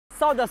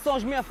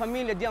Saudações, minha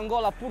família de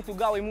Angola,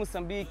 Portugal e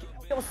Moçambique.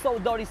 Eu sou o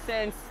DOHRY,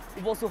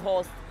 o vosso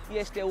host, e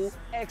este é o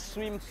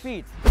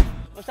Xtremefit.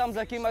 Nós estamos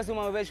aqui mais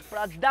uma vez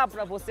para dar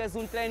para vocês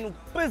um treino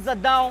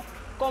pesadão,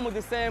 como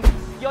de sempre.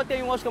 E eu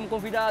tenho hoje como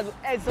convidado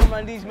Edson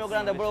Mandiz, meu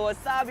grande bro.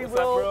 Sabe,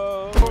 bro?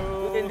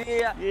 Bom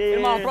dia.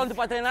 Irmão, pronto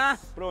para treinar?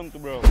 Pronto,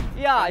 bro.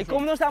 E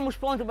como nós estamos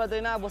prontos para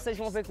treinar, vocês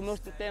vão ver que nós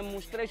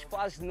temos 3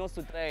 fases do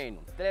nosso treino.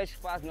 3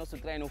 fases do nosso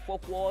treino. O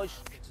foco hoje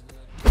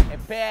é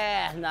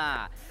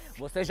perna.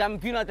 Vocês já me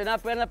viram a treinar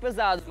perna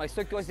pesada, mas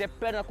só que hoje é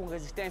perna com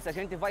resistência. A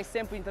gente vai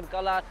sempre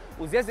intercalar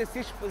os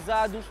exercícios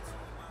pesados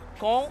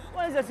com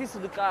o exercício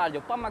de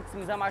cardio para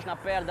maximizar mais na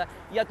perna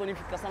e a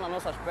tonificação nas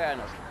nossas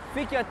pernas.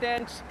 Fiquem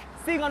atentos,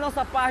 sigam a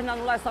nossa página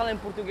no Live Sala em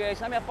português,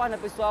 na minha página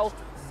pessoal,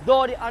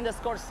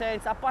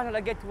 DOHRY_SANTZ, a página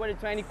da Get Ready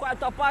Training. Qual é a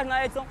tua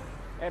página, Edson?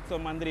 Edson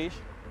Mandiz.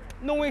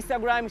 No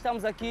Instagram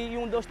estamos aqui,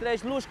 1, 2,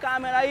 3, luz,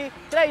 câmera aí,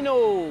 treino!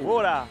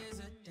 Bora!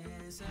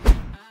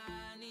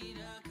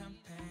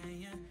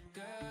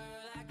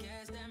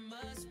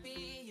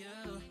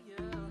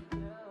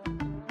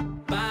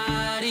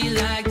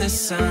 Like the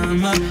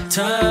summer,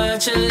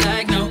 touch it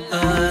like no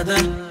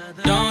other.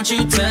 Don't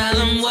you tell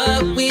them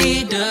what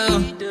we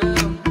do.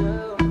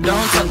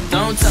 Don't tell them,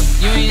 don't tell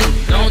them, you ain't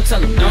need. Don't tell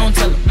them, don't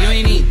tell them, you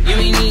ain't need. You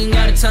ain't even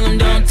gotta tell them,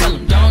 don't tell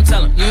them, don't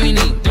tell them, you ain't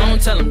need.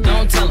 Don't tell them,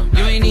 don't tell them,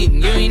 you ain't need.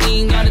 You ain't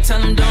even gotta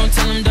tell them, don't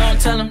tell them,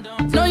 don't tell them.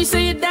 No, you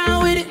say you're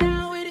down with it.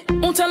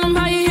 Won't tell them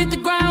how you hit the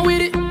ground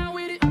with it.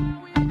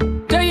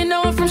 Girl, you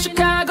know I'm from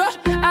Chicago.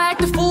 I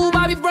act a fool,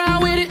 Bobby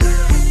Brown with it.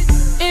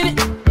 In it,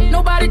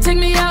 nobody take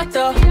me out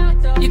though.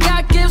 You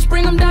got gifts,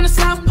 bring them down to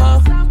South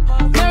Pole.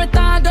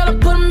 Marathon, gotta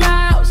put them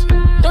out.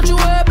 Don't you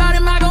worry about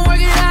him, I gon' work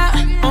it out.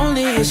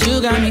 Only it's you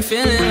got me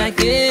feeling like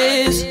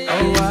this.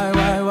 Oh, why?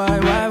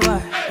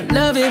 I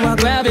love it while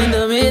grabbing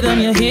the rhythm,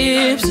 your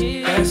hips.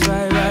 That's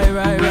right.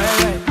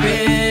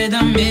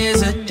 Rhythm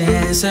is a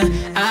dancer.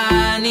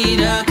 I need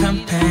a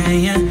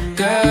companion.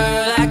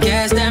 Girl, I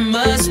guess that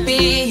must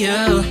be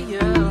you.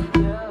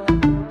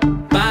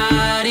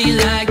 Body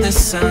like the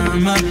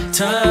summer,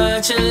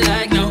 touch it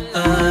like no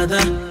other.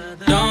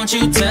 Don't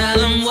you tell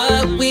them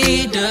what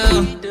we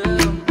do.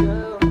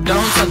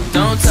 Don't tell them,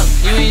 don't tell them,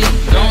 you ain't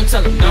need. Don't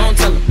tell them, don't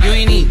tell them, you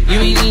ain't need. You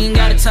ain't even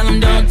gotta tell them,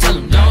 don't tell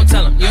them, don't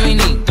tell them, you ain't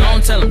need.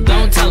 Don't tell them,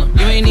 don't tell them,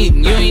 you ain't need.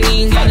 You ain't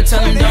even gotta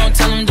tell them, don't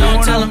tell them,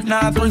 don't tell them.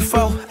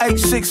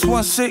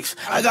 934-8616.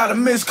 I got a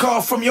missed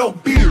call from your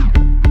beard.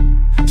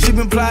 She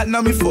been plotting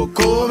on me for a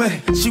cool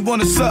minute. She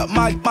wanna suck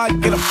my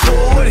get a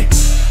full with it.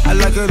 I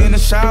like her in the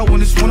shower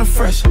when it's winter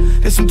fresh.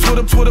 There's some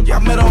Twitter, I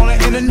met her on the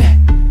internet.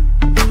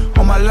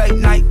 On my late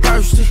night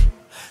thirsty,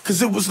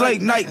 cause it was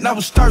late night and I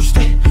was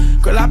thirsty.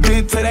 Girl, I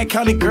been to that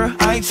county, girl,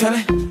 I ain't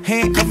tellin'.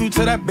 Handcuff you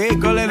to that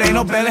bed, girl, it ain't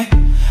no belly.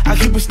 I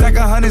keep a stack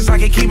of hundreds, I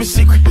can keep it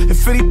secret.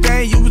 If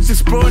anything, you was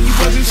exploring, you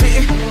wasn't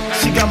cheating.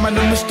 She got my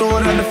number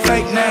stored under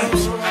fake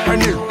names. Her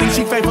nigga think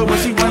she faithful, but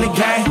she run the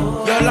game.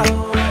 YOLO,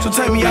 so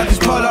take me out these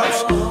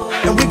pull-ups,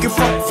 and we can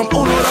fuck from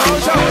Uno to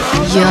Ocho.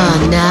 You're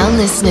now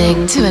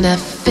listening to an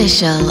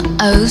official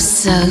Oh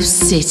So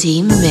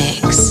City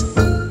mix.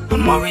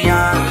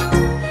 Mariana.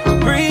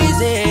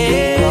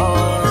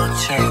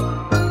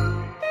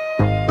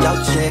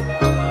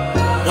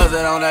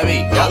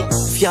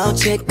 If your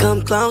chick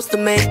come close to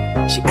me,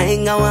 she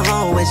ain't going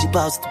home when she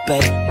supposed to pay.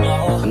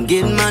 I'm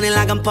getting money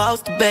like I'm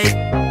supposed to pay.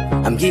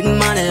 I'm getting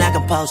money like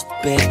I'm supposed to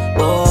pay.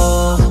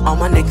 Oh, all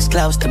my niggas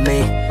close to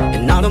me,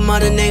 and all the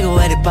mother niggas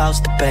where they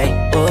supposed to pay.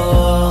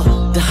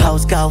 Oh, the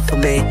hoes go for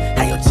me.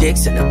 Now your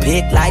chicks in the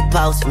pic like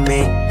post for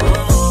me.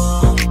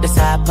 Oh, that's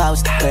how I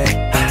supposed to pay.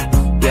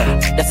 Yeah,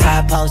 that's how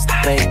I supposed to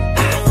pay.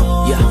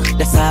 Yeah,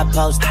 that's how I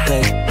supposed to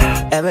pay.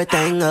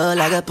 Everything look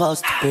like it's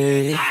supposed to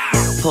be.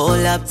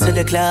 Pull up to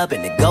the club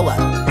and it go up.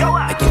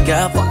 Make your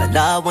girl fall in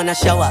love when I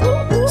show up.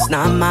 It's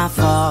not my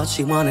fault,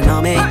 she wanna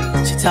know me.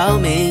 She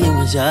told me you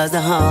was just a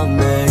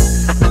homie.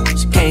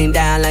 She came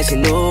down like she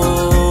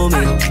knew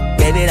me.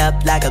 Gave it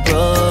up like a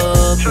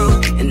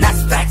groupie. And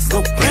that's facts,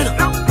 no printer.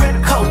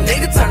 Cold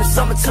nigga turn the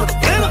summer to the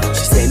winter.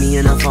 She saved me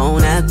in her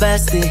phone as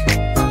bestie,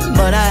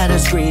 but I had her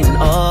screaming,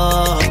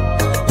 oh.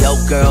 Yo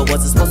girl,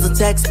 wasn't supposed to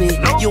text me.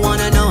 You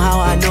wanna know how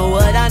I know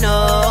what I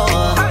know.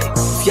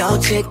 If your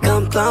chick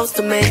come close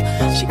to me,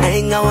 she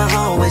ain't going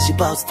home when she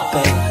supposed to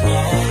pay.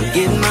 I'm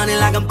getting money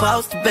like I'm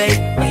supposed to pay.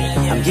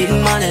 I'm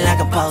getting money like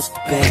I'm supposed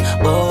to pay.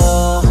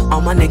 Oh,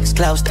 all my niggas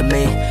close to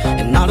me,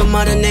 and all the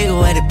mother niggas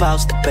where they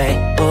supposed to pay.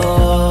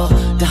 Oh,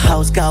 the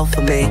hoes go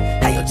for me.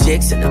 Now your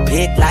chicks in the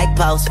pic like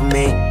post for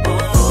me.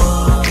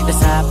 Oh,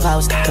 that's how I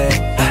supposed to pay.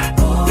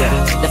 Yeah,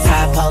 that's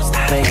how I supposed to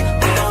pay.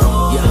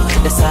 Yeah,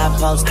 that's how I'm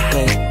supposed to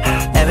pay.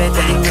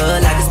 Everything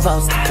good like it's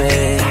supposed to be.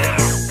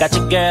 Got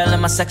your girl in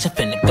my section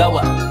finna go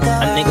up. A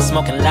nigga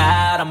smoking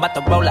loud, I'm about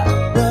to roll up.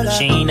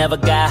 She ain't never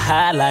got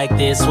high like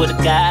this with a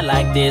guy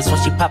like this. When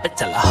she pop it,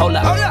 tell her hold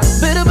up.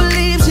 Better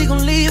believe she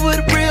gon' leave with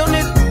a real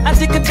nigga. I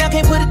take her down,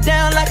 can't put it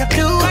down like I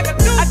do. I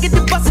get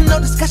the bustin', no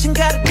discussion,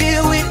 gotta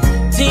deal with it.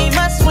 Team,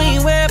 I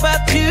swing, where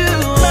about you?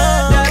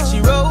 That she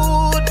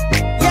rode.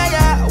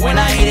 Yeah. When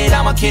I hit it,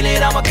 I'ma kill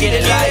it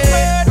like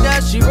where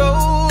does she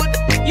rode?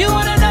 You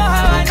wanna know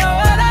how I know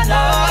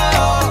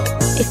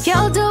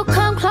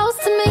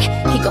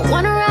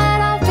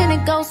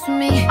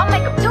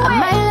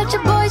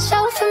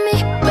show for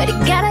me, but he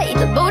gotta eat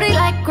the booty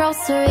like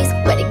groceries.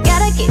 But he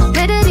gotta get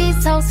rid of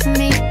these hoes for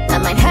me. I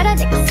might have a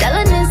nigga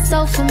selling his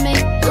soul for me.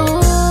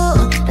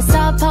 Ooh, that's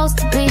how it's supposed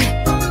to be.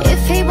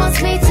 If he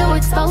wants me to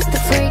expose the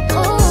freak.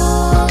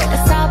 Ooh,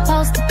 that's how it's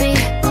supposed to be.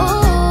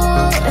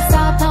 Ooh, that's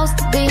how it's supposed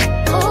to be.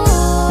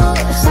 Ooh,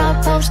 that's how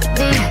it's supposed to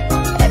be.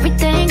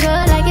 Everything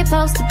good like it's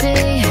supposed to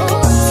be.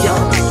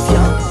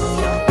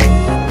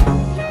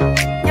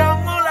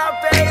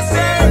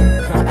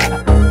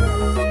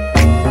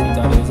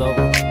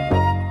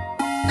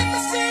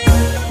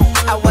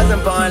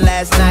 Born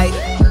last night.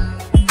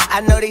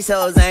 I know these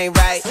hoes ain't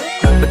right,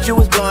 but you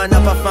was blowing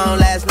up her phone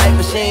last night,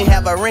 but she ain't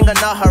have a ring or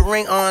not her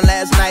ring on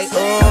last night.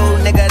 Ooh,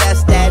 nigga,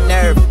 that's that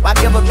nerve. Why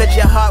give a bitch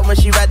your heart when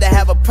she rather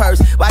have a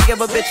purse? Why give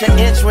a bitch an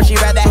inch when she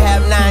rather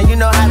have 9? You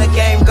know how the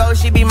game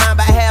goes, she be mine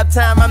by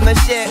halftime, I'm the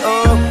shit.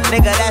 Ooh,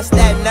 nigga, that's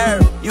that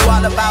nerve. You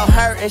all about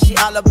her and she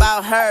all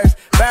about hers.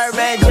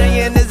 Birdman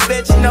Jr. and this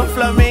bitch, no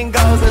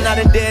flamingos, and I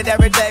done did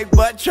every day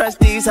but trust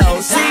these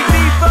hoes. See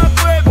me fuck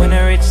with when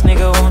a rich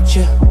nigga wants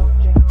you,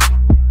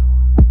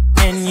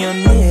 and your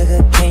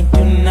nigga can't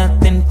do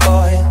nothing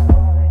for you.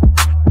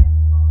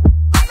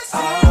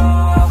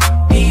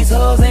 Oh, these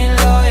hoes ain't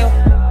loyal.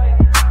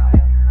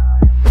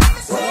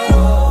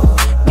 Oh,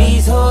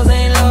 these hoes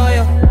ain't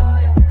loyal.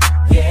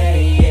 Yeah,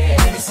 yeah.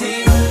 Let me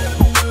see.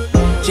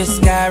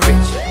 Just got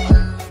rich.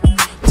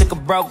 Took a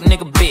broke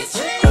nigga bitch.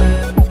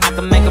 I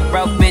can make a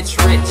broke bitch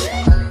rich,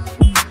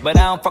 but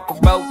I don't fuck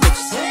with broke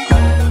bitches.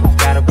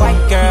 Got a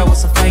white girl with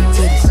some fake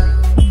titties.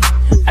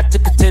 I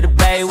took her to the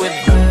bay with me.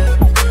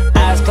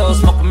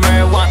 Close, smoking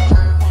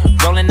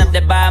marijuana, rolling up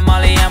that by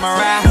Molly, I'm a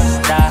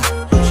rasta.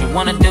 She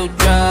wanna do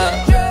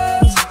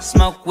drugs,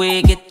 smoke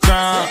weed, get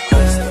drunk.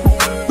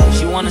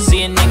 She wanna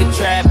see a nigga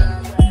trap.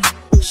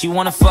 She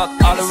wanna fuck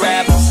all the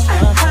rappers.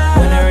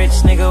 When a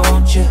rich nigga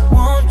want you,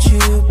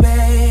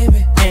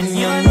 baby, and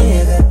your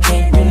nigga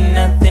can't do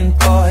nothing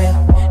for you,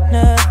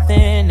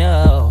 nothing,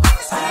 no.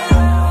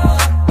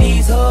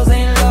 These hoes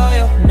ain't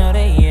loyal, no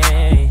they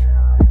ain't.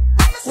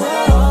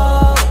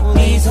 Whoa,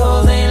 these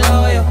hoes ain't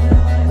loyal.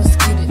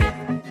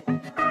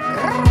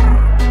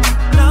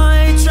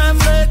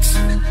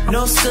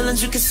 No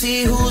ceilings, you can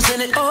see who's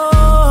in it.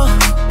 Oh,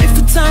 if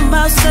we're talking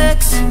about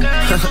sex,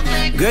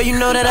 girl, you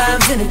know that I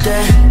invented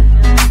that.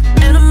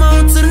 And I'm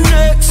on to the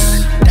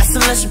next. That's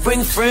unless you bring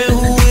a friend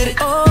who with it.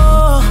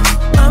 Oh,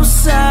 I'm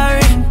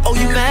sorry. Oh,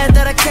 you mad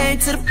that I came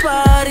to the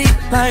party?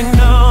 Like,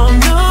 no,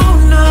 no,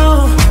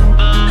 no.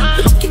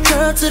 You took your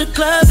girl to the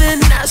club and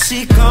now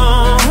she gone.